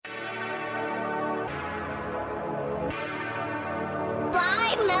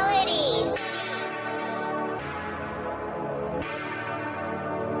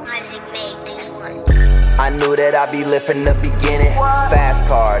I knew that I'd be lit from the beginning. Fast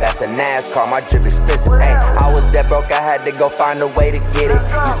car, that's a NASCAR, my drip expensive. Ay, I was that broke, I had to go find a way to get it.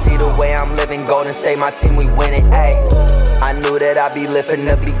 You see the way I'm living, Golden State, my team, we win it. Ay, I knew that I'd be lit from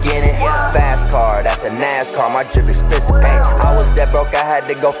the beginning. Fast car, that's a NASCAR, my drip expensive. Ay, I was that broke, I had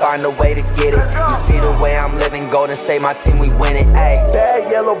to go find a way to get it. You see the way I'm living, Golden State, my team, we win it. Ay,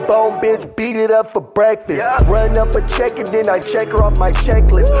 bad yellow bone bitch, beat it up for breakfast. Run up a check and then I check her off my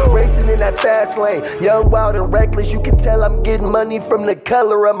checklist. Racing in that fast lane, young, wild, and reckless. You can tell I'm getting money from the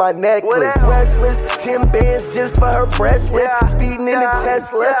color of my necklace. Restless, 10 bands just for her bracelet. Speeding in a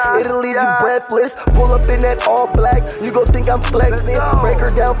Tesla, it'll leave you breathless. Pull up in that all black, you gon' think I'm flexing. Break her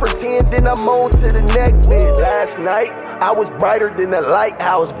down for 10, then I'm on to the next bitch. Last night, I was brighter than a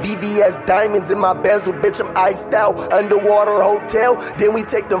lighthouse. VVS diamonds in my bezel, bitch, I'm iced out. Underwater hotel, then we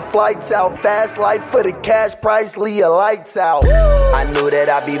take them flights out. Fast life for the cash price, leave your lights out. I knew that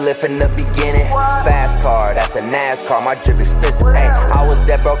I'd be lit from the beginning. Fast car, that's a NASCAR, my drip expensive. Ay, I was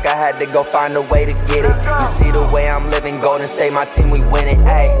that broke, I had to go find a way to get it. You see the way I'm living, Golden State, my team, we win it.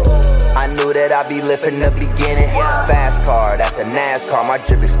 Ay, I knew that I'd be lit from the beginning. Fast car, that's a NASCAR, my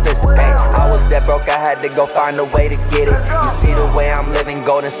drip expensive. Ay, I was that broke, I had to go find a way to get it. You see the way I'm living,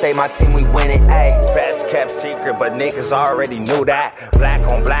 Golden State, my team, we win it. Ay, best kept secret, but niggas already knew that. Black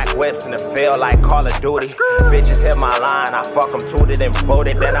on black whips in the field like Call of Duty. Bitches hit my line, I fuck them tooted and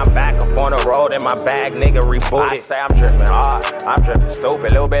booted. Then I'm back up on the road and my bag nigga rebooted. I say I'm drippin' hard, I'm drippin'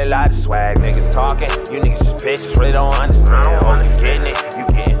 stupid. Little bit lot of swag, niggas talking. You niggas just bitches, really don't understand. Oh, you getting it, you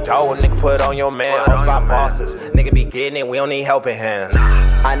getting dough, nigga put on your man. Those my bosses, nigga be getting it, we don't need helping hands.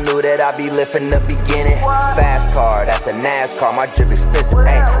 I knew that I'd be lit from the beginning. Fast car, that's a NASCAR, my drip expensive.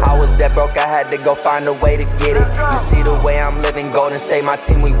 Ay, I was that broke, I had to go find a way to get it. You see the way I'm living, Golden State, my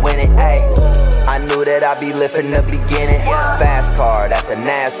team, we win it. Ay, I knew that I'd be lit from the beginning. Fast car, that's a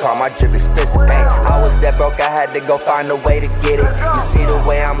NASCAR, my drip expensive. Ay, I was that broke, I had to go find a way to get it. You see the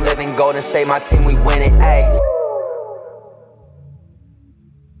way I'm living, Golden State, my team, we win it. Ay.